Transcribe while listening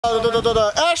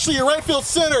Ashley, your right field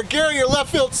center. Gary, your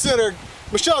left field center.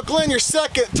 Michelle, Glenn, your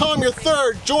second. Tom, your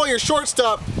third. Joy, your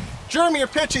shortstop. Jeremy, your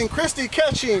pitching. Christy,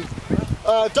 catching.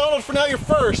 Donald, for now, your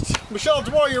first. Michelle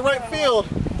Dwar, your right field.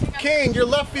 Kane, your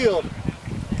left field.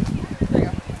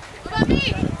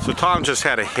 So Tom just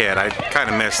had a hit. I kind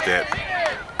of missed it.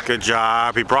 Good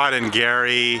job. He brought in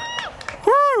Gary.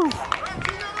 Woo!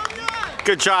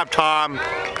 Good job, Tom.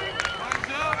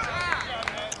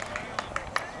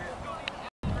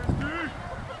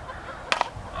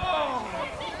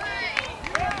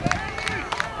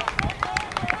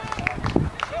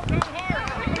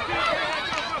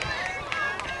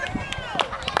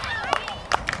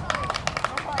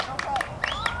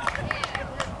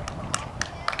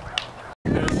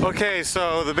 Okay,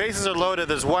 so the bases are loaded.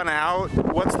 There's one out.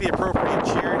 What's the appropriate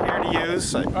cheer here to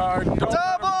use?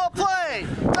 Double play!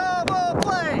 Double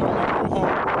play!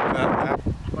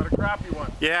 What a crappy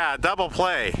one. Yeah, double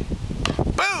play.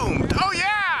 Boom! Oh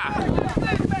yeah!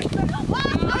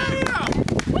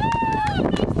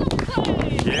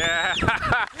 Yeah!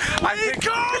 I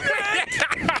called it!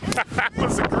 That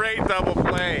was a great double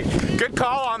play. Good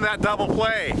call on that double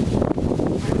play.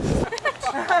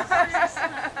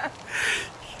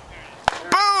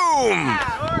 Boom!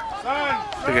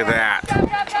 Look at that.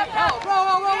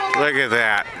 Look at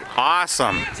that.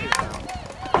 Awesome.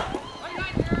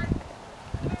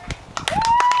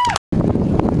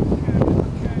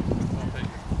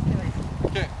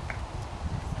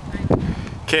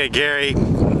 Okay, Gary.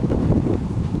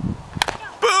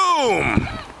 Boom!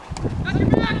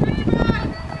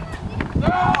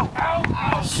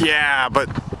 Yeah, but...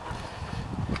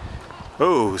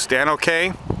 Oh, Stan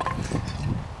okay?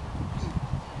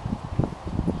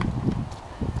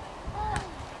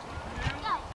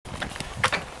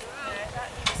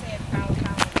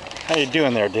 How you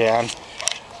doing there, Dan?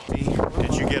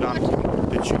 Did you get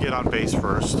on base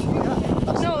first?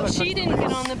 No, she didn't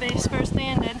get on the base first.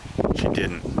 Dan did. She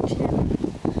didn't.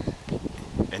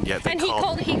 And yet they he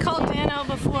called Dan out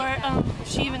before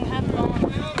she even had the ball.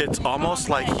 It's almost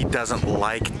like he doesn't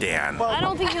like Dan. Well, I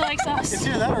don't think he likes us. It's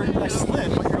either that or I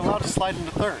slid, but you're allowed to slide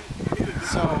into third.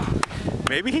 So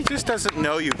maybe he just doesn't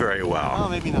know you very well. Oh,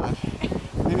 maybe not.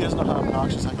 Maybe he doesn't know how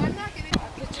obnoxious I can be.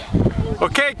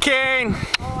 Okay, Kane.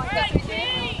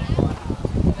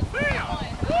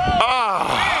 Oh,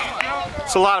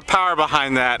 it's a lot of power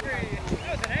behind that. Come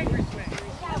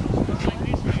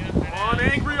on,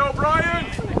 Angry O'Brien.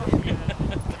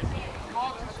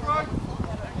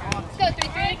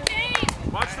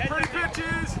 Watch the pretty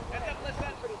pitches.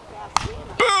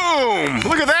 Boom!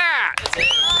 Look at that!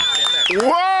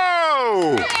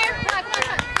 Whoa!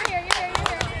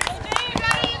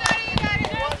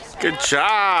 Good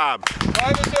job.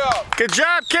 Good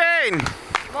job, Kane.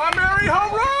 Come on, Mary,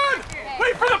 home run.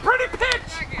 Wait for the pretty pitch.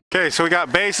 Okay, so we got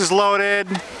bases loaded.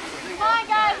 Come on,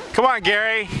 guys. Come on,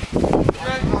 Gary.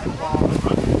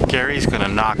 Gary's gonna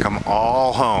knock them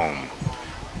all home.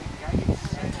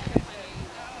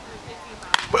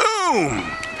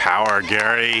 Boom! Power,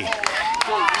 Gary.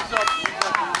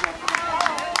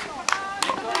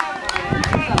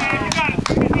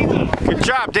 Good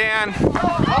job, Dan.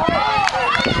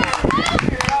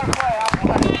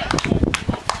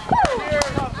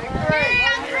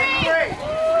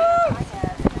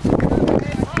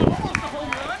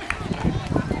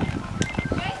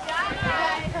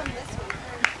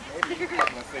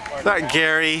 That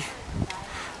Gary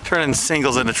turning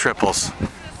singles into triples.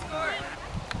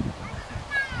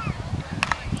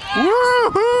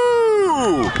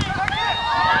 Woohoo!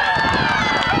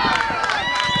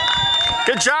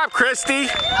 Good job, Christy.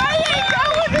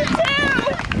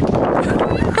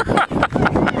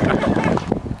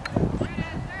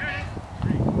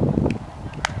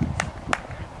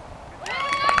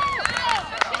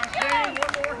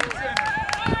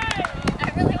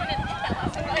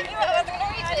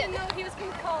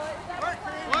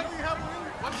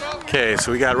 Okay,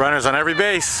 so we got runners on every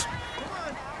base.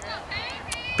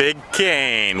 Big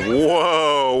Kane.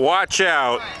 Whoa, watch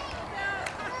out.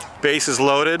 Base is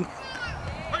loaded.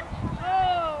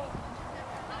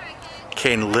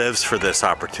 Kane lives for this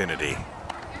opportunity.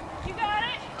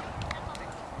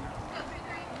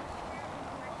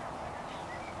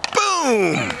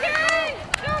 Boom!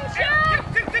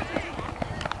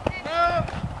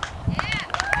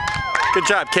 Good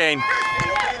job, Kane.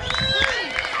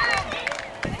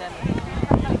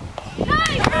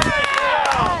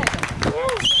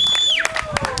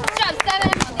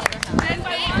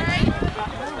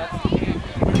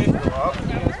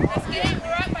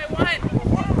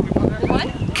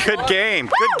 Good game.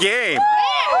 Good game.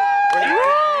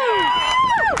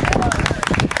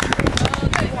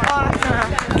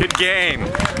 Good game.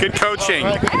 Good coaching.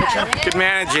 Good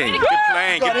managing. Good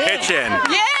playing. Good pitching.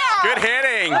 Yeah! Good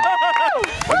hitting.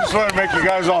 I just want to make you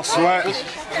guys all sweat. Good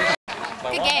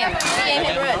game. Good game,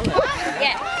 hit run.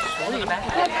 Yeah.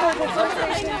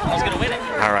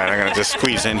 All right, I'm going to just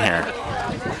squeeze in here.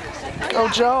 Oh,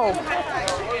 Joe.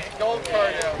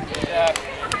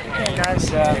 Okay,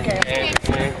 guys. Okay,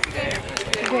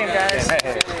 guys.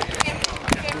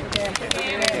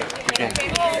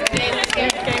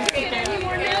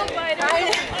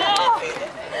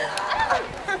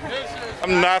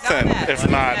 I'm nothing if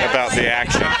not about the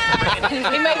action.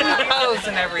 We made him pose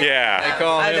and everything.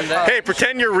 Yeah. Hey,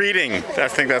 pretend you're reading. I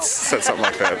think that's said something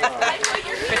like that.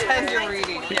 Pretend you're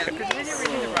reading. Yeah, pretend you're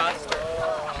reading the roster.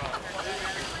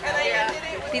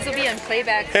 These will be on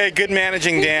playback. Hey, good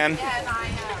managing, Dan.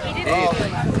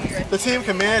 The team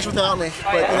can manage without me,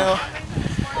 but you know,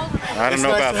 I don't it's know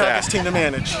nice about to have that. this team to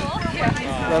manage.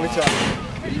 Let me tell you.